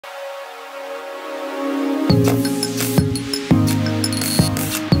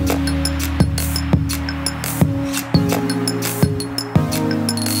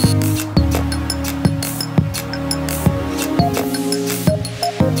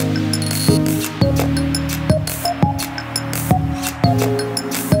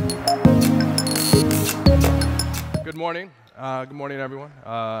Good morning, everyone.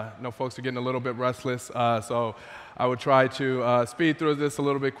 I know folks are getting a little bit restless, so I would try to speed through this a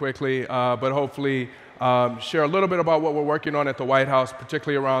little bit quickly, but hopefully share a little bit about what we're working on at the White House,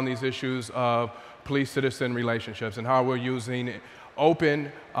 particularly around these issues of police-citizen relationships and how we're using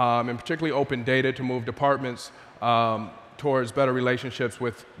open, and particularly open data to move departments towards better relationships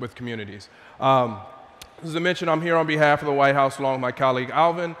with communities. As I mentioned, I'm here on behalf of the White House along with my colleague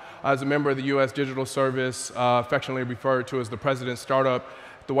Alvin as a member of the U.S. Digital Service, affectionately referred to as the President's Startup.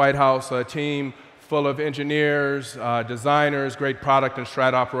 The White House, a team full of engineers, designers, great product and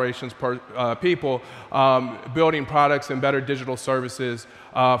strat operations people, building products and better digital services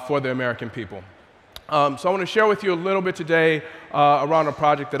for the American people. So I want to share with you a little bit today around a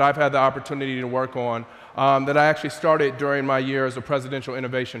project that I've had the opportunity to work on that I actually started during my year as a Presidential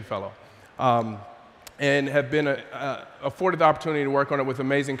Innovation Fellow. And have been afforded the opportunity to work on it with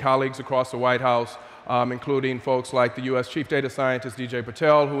amazing colleagues across the White House, including folks like the U.S. Chief Data Scientist, DJ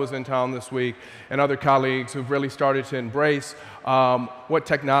Patel, who was in town this week, and other colleagues who've really started to embrace what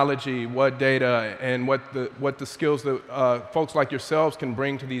technology, what data, and what the skills that folks like yourselves can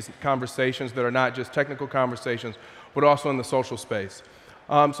bring to these conversations that are not just technical conversations, but also in the social space.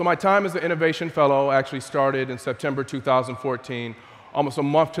 So my time as an Innovation Fellow actually started in September 2014, almost a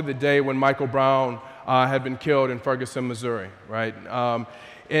month to the day when Michael Brown had been killed in Ferguson, Missouri, right?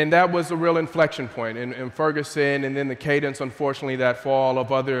 And that was a real inflection point in Ferguson, and then the cadence, unfortunately, that fall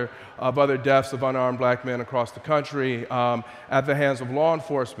of other deaths of unarmed black men across the country at the hands of law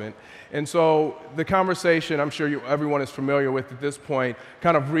enforcement. And so the conversation, I'm sure everyone is familiar with at this point,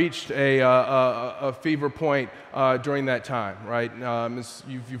 kind of reached a fever point during that time, right?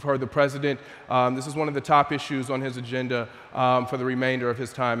 You've heard the president, this is one of the top issues on his agenda for the remainder of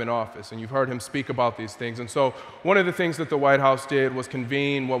his time in office, and you've heard him speak about these things. And so one of the things that the White House did was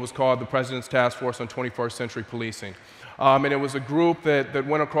convene what was called the President's Task Force on 21st Century Policing. And it was a group that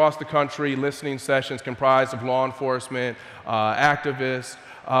went across the country, listening sessions comprised of law enforcement, activists,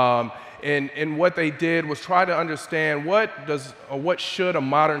 and what they did was try to understand what should a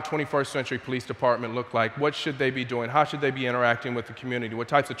modern 21st century police department look like? What should they be doing? How should they be interacting with the community? What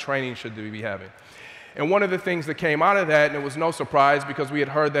types of training should they be having? And one of the things that came out of that, and it was no surprise because we had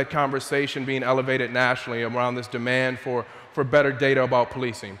heard that conversation being elevated nationally around this demand for better data about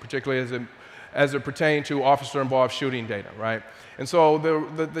policing, particularly as it pertained to officer-involved shooting data, right? And so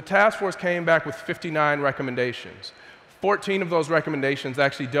the task force came back with 59 recommendations. 14 of those recommendations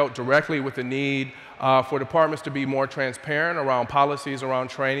actually dealt directly with the need for departments to be more transparent around policies, around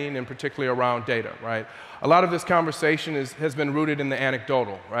training, and particularly around data, right? A lot of this conversation has been rooted in the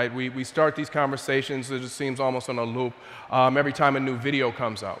anecdotal, right? We start these conversations, it just seems almost on a loop every time a new video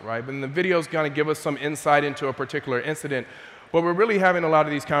comes out, right? But the video is going to give us some insight into a particular incident, but we're really having a lot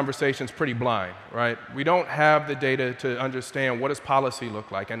of these conversations pretty blind, right? We don't have the data to understand what does policy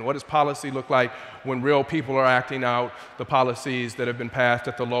look like, and what does policy look like when real people are acting out the policies that have been passed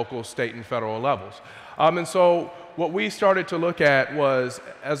at the local, state, and federal levels. And so what we started to look at was,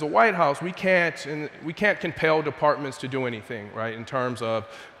 as a White House, we can't compel departments to do anything, right, in terms of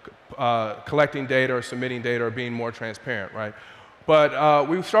collecting data or submitting data or being more transparent, right? But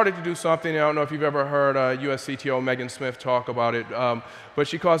we've started to do something. I don't know if you've ever heard US CTO Megan Smith talk about it, but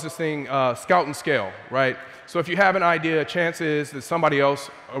she calls this thing scout and scale, right? So if you have an idea, chance is that somebody else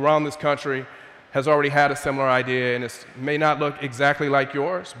around this country has already had a similar idea, and it may not look exactly like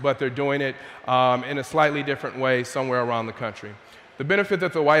yours, but they're doing it in a slightly different way somewhere around the country. The benefit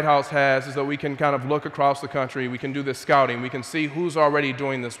that the White House has is that we can kind of look across the country, we can do this scouting, we can see who's already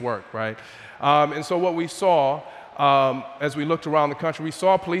doing this work, right? And so what we saw as we looked around the country, we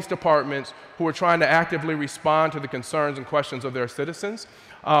saw police departments who were trying to actively respond to the concerns and questions of their citizens,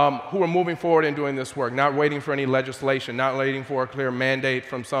 who were moving forward and doing this work, not waiting for any legislation, not waiting for a clear mandate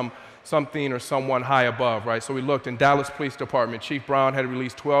from something or someone high above, right? So we looked in Dallas Police Department. Chief Brown had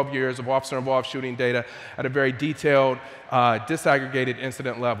released 12 years of officer-involved shooting data at a very detailed, disaggregated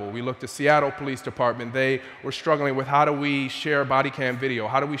incident level. We looked at Seattle Police Department. They were struggling with how do we share body cam video?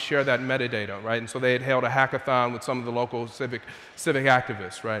 How do we share that metadata, right? And so they had held a hackathon with some of the local civic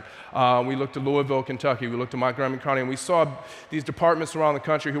activists, right? We looked at Louisville, Kentucky. We looked at Montgomery County, and we saw these departments around the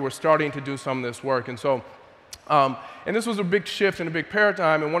country who were starting to do some of this work. And so and this was a big shift and a big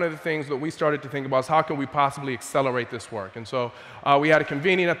paradigm, and one of the things that we started to think about is how can we possibly accelerate this work? And so we had a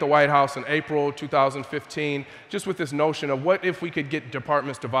convening at the White House in April 2015, just with this notion of what if we could get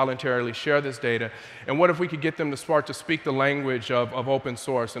departments to voluntarily share this data, and what if we could get them to start to speak the language of open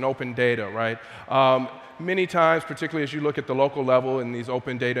source and open data, right? many times, particularly as you look at the local level in these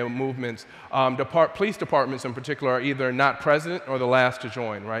open data movements, police departments in particular are either not present or the last to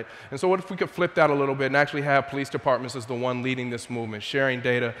join, right? And so what if we could flip that a little bit and actually have police departments as the one leading this movement, sharing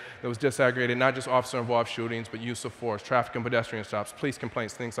data that was disaggregated, not just officer-involved shootings, but use of force, traffic and pedestrian stops, police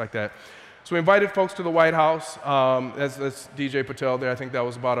complaints, things like that. So we invited folks to the White House. As DJ Patel there, I think that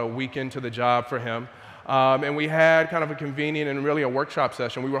was about a week into the job for him. And we had kind of a convening and really a workshop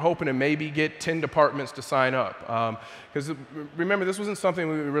session. We were hoping to maybe get 10 departments to sign up. Because remember, this wasn't something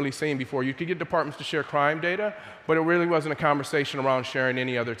we were really seeing before. You could get departments to share crime data, but it really wasn't a conversation around sharing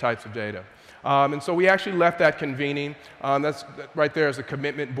any other types of data. And so we actually left that convening, that's right there is a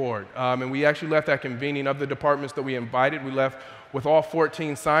commitment board. And we actually left that convening of the departments that we invited. We left with all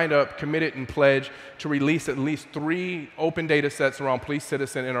 14 signed up, committed, and pledged to release at least 3 open data sets around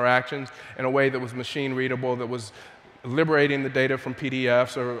police-citizen interactions in a way that was machine readable, that was liberating the data from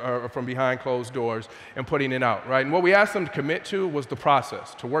PDFs or from behind closed doors and putting it out, right? And what we asked them to commit to was the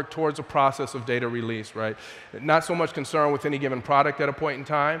process, to work towards a process of data release, right? Not so much concerned with any given product at a point in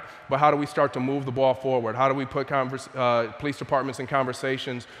time, but how do we start to move the ball forward? How do we put police departments in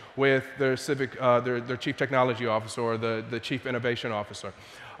conversations with their civic, their chief technology officer or the chief innovation officer?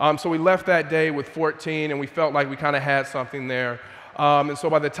 So we left that day with 14, and we felt like we kind of had something there. And so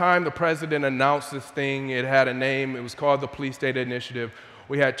by the time the president announced this thing, it had a name. It was called the Police Data Initiative.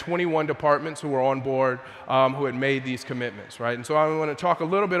 We had 21 departments who were on board who had made these commitments, right? And so I want to talk a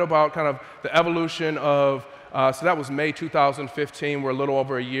little bit about kind of the evolution of, so that was May 2015. We're a little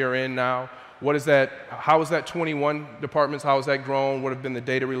over a year in now. What is that? How is that 21 departments? How has that grown? What have been the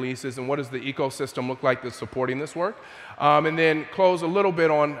data releases? And what does the ecosystem look like that's supporting this work? And then close a little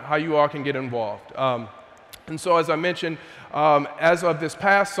bit on how you all can get involved. And so as I mentioned, as of this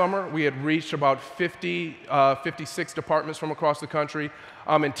past summer, we had reached about 56 departments from across the country,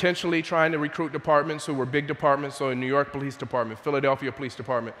 intentionally trying to recruit departments who were big departments, so New York Police Department, Philadelphia Police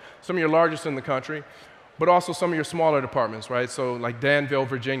Department, some of your largest in the country, but also some of your smaller departments, right? So like Danville,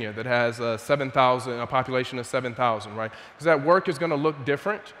 Virginia, that has a population of 7,000, right? Because that work is going to look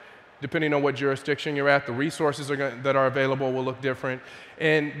different depending on what jurisdiction you're at. The resources that are available will look different,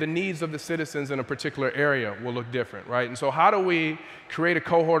 and the needs of the citizens in a particular area will look different, right? And so how do we create a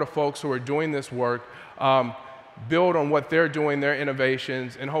cohort of folks who are doing this work, build on what they're doing, their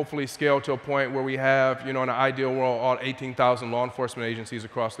innovations, and hopefully scale to a point where we have, in an ideal world, all 18,000 law enforcement agencies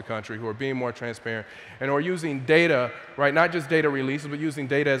across the country who are being more transparent and are using data, right, not just data releases, but using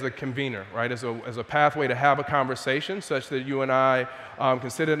data as a convener, right, as a pathway to have a conversation such that you and I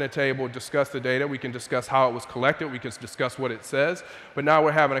can sit at a table, discuss the data, we can discuss how it was collected, we can discuss what it says, but now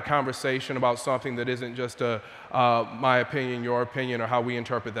we're having a conversation about something that isn't just my opinion, your opinion, or how we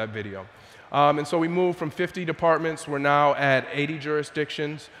interpret that video. And so we moved from 50 departments. We're now at 80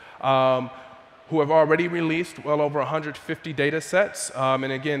 jurisdictions who have already released well over 150 data sets.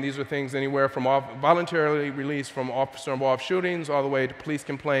 And again, these are things anywhere from voluntarily released from officer-involved shootings all the way to police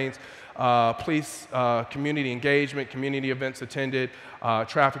complaints, police community engagement, community events attended,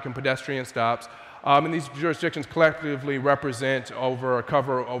 traffic and pedestrian stops. And these jurisdictions collectively represent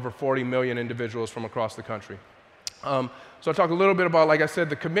cover over 40 million individuals from across the country. So I'll talk a little bit about, like I said,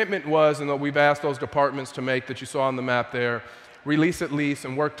 the commitment was, and that we've asked those departments to make that you saw on the map there, release at least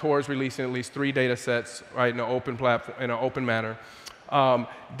and work towards releasing at least 3 data sets, right, in an open platform, in an open manner.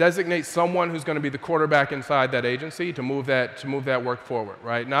 Designate someone who's going to be the quarterback inside that agency to move that work forward,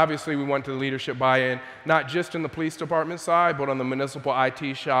 right? And obviously we want the leadership buy-in, not just in the police department side, but on the municipal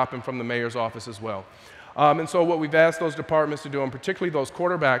IT shop and from the mayor's office as well. And so what we've asked those departments to do, and particularly those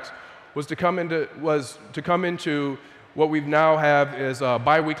quarterbacks, was to come into what we now have is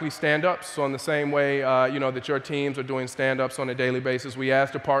bi-weekly stand-ups. So in the same way that your teams are doing stand-ups on a daily basis, we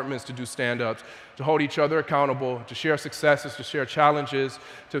ask departments to do stand-ups, to hold each other accountable, to share successes, to share challenges,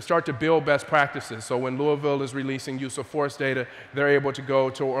 to start to build best practices. So when Louisville is releasing use of force data, they're able to go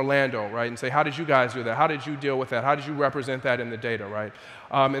to Orlando, right, and say, how did you guys do that? How did you deal with that? How did you represent that in the data, right?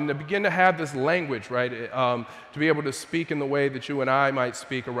 And to begin to have this language, right, to be able to speak in the way that you and I might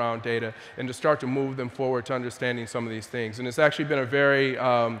speak around data and to start to move them forward to understanding some of these things. And it's actually been a very,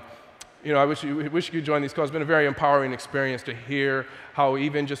 I wish you could join these calls. It's been a very empowering experience to hear how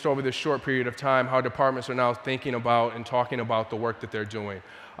even just over this short period of time, how departments are now thinking about and talking about the work that they're doing.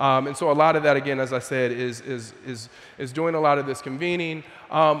 And so a lot of that, again, as I said, is doing a lot of this convening.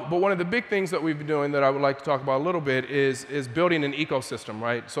 But one of the big things that we've been doing that I would like to talk about a little bit is building an ecosystem,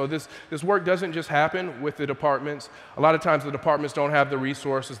 right? So this work doesn't just happen with the departments. A lot of times the departments don't have the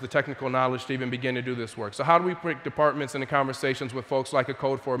resources, the technical knowledge to even begin to do this work. So how do we bring departments into conversations with folks like a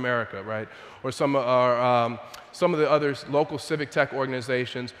Code for America, right? Or some of the other local civic tech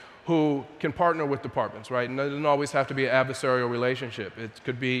organizations who can partner with departments, right? And it doesn't always have to be an adversarial relationship. It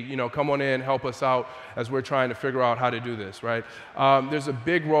could be, come on in, help us out as we're trying to figure out how to do this, right? There's a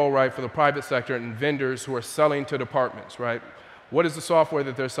big role, right, for the private sector and vendors who are selling to departments, right? What is the software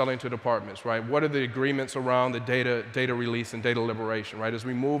that they're selling to departments, right? What are the agreements around the data release and data liberation, right? As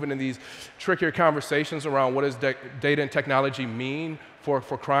we move into these trickier conversations around what does data and technology mean for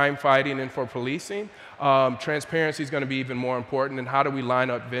crime fighting and for policing, transparency is going to be even more important, and how do we line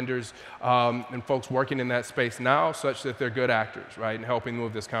up vendors and folks working in that space now such that they're good actors, right, and helping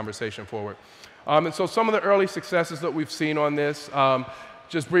move this conversation forward. And so some of the early successes that we've seen on this,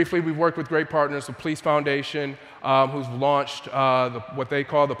 just briefly, we've worked with great partners, the Police Foundation, who's launched what they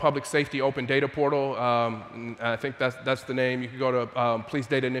call the Public Safety Open Data Portal. I think that's the name. You can go to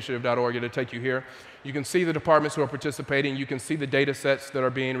policedatainitiative.org, it'll take you here. You can see the departments who are participating. You can see the data sets that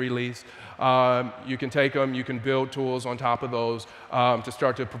are being released. You can take them, you can build tools on top of those to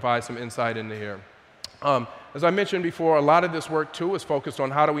start to provide some insight into here. As I mentioned before, a lot of this work, too, is focused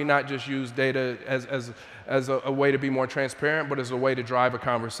on how do we not just use data as a way to be more transparent, but as a way to drive a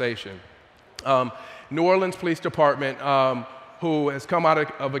conversation. New Orleans Police Department, who has come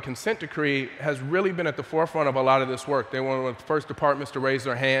out of a consent decree, has really been at the forefront of a lot of this work. They were one of the first departments to raise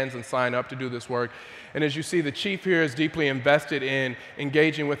their hands and sign up to do this work. And as you see, the chief here is deeply invested in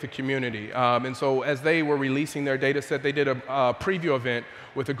engaging with the community. And so as they were releasing their data set, they did a preview event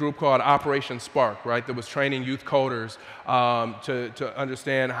with a group called Operation Spark, right, that was training youth coders to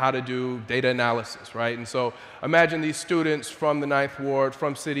understand how to do data analysis, right? And so imagine these students from the Ninth Ward,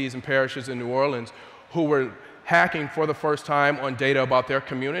 from cities and parishes in New Orleans, who were hacking for the first time on data about their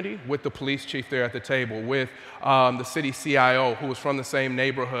community with the police chief there at the table, with the city CIO who was from the same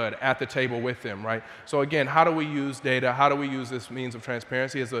neighborhood at the table with them, right? So again, how do we use data? How do we use this means of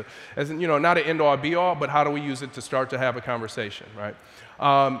transparency as not an end-all be-all, but how do we use it to start to have a conversation, right?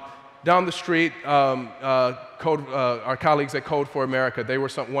 Down the street, our colleagues at Code for America, they were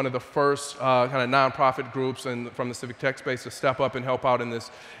one of the first kind of nonprofit groups from the civic tech space to step up and help out in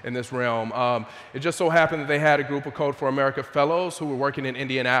this realm. It just so happened that they had a group of Code for America fellows who were working in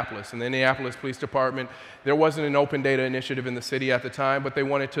Indianapolis. In the Indianapolis Police Department, there wasn't an open data initiative in the city at the time, but they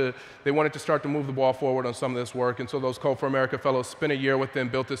wanted to start to move the ball forward on some of this work. And so those Code for America fellows spent a year with them,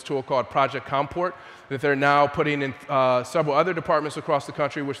 built this tool called Project Comport that they're now putting in several other departments across the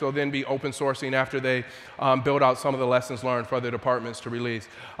country, which they'll then be open sourcing after they build out some of the lessons learned for other departments to release.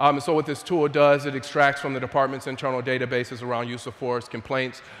 And so what this tool does, it extracts from the department's internal databases around use of force,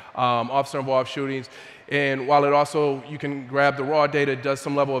 complaints, officer-involved shootings, and while it also, you can grab the raw data, it does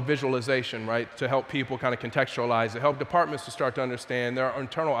some level of visualization, right, to help people kind of contextualize it, help departments to start to understand their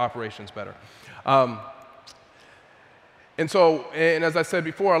internal operations better. And as I said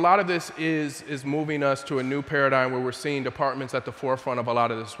before, a lot of this is moving us to a new paradigm where we're seeing departments at the forefront of a lot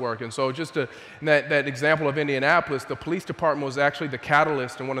of this work. And so just that example of Indianapolis, the police department was actually the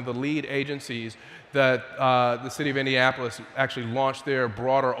catalyst and one of the lead agencies that the city of Indianapolis actually launched their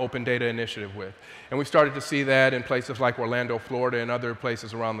broader open data initiative with. And we started to see that in places like Orlando, Florida, and other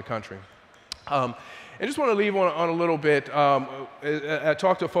places around the country. I just want to leave on a little bit. I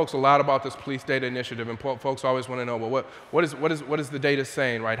talk to folks a lot about this police data initiative, and folks always want to know, well, what is the data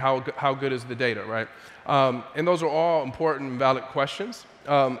saying, right? How good is the data, right? And those are all important and valid questions.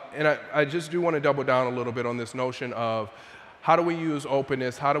 And I just do want to double down a little bit on this notion of how do we use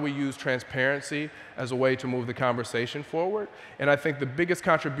openness, how do we use transparency as a way to move the conversation forward? And I think the biggest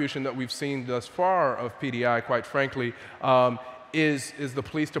contribution that we've seen thus far of PDI, quite frankly, is the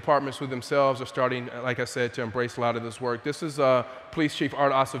police departments who themselves are starting, like I said, to embrace a lot of this work. This is Police Chief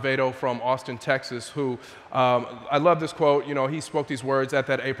Art Acevedo from Austin, Texas, who, I love this quote, he spoke these words at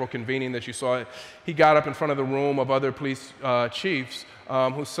that April convening that you saw. He got up in front of the room of other police chiefs,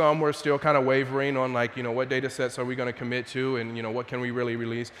 who some were still kind of wavering on, like, what data sets are we going to commit to, and, what can we really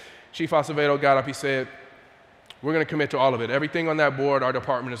release? Chief Acevedo got up, he said, we're going to commit to all of it. Everything on that board, our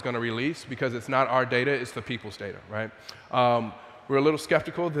department is going to release because it's not our data, it's the people's data, right? We're a little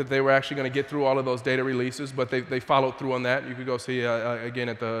skeptical that they were actually going to get through all of those data releases, but they followed through on that. You could go see, again,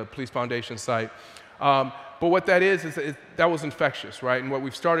 at the Police Foundation site. But what that is that was infectious, right? And what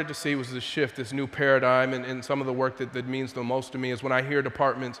we've started to see was this shift, this new paradigm, and some of the work that means the most to me is when I hear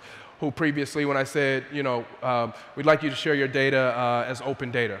departments who previously, when I said, we'd like you to share your data as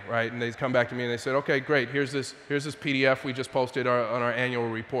open data, right? And they come back to me and they said, okay, great, here's this PDF we just posted on our annual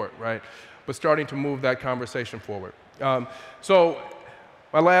report, right? But starting to move that conversation forward. So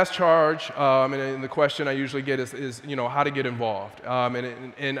my last charge, and the question I usually get is how to get involved.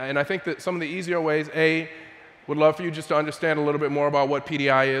 And I think that some of the easier ways, Would love for you just to understand a little bit more about what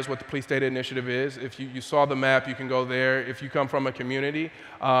PDI is, what the Police Data Initiative is. If you saw the map, you can go there. If you come from a community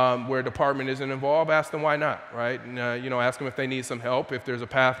where a department isn't involved, ask them why not, right? And, ask them if they need some help, if there's a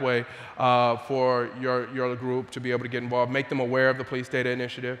pathway for your group to be able to get involved. Make them aware of the Police Data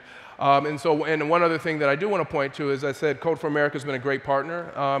Initiative. And one other thing that I do want to point to is, I said, Code for America has been a great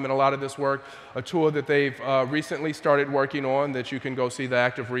partner in a lot of this work. A tool that they've recently started working on that you can go see the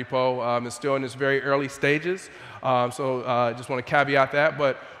active repo is still in its very early stages. So just want to caveat that,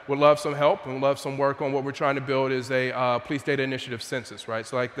 but would love some help and love some work on what we're trying to build is a Police Data Initiative census, right?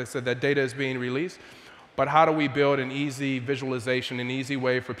 So like I said, that data is being released. But how do we build an easy visualization, an easy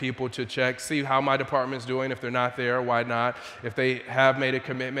way for people to check, see how my department's doing, if they're not there, why not? If they have made a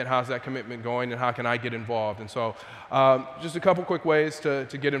commitment, how's that commitment going, and how can I get involved? And so just a couple quick ways to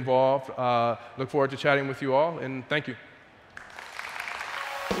get involved. Look forward to chatting with you all, and thank you.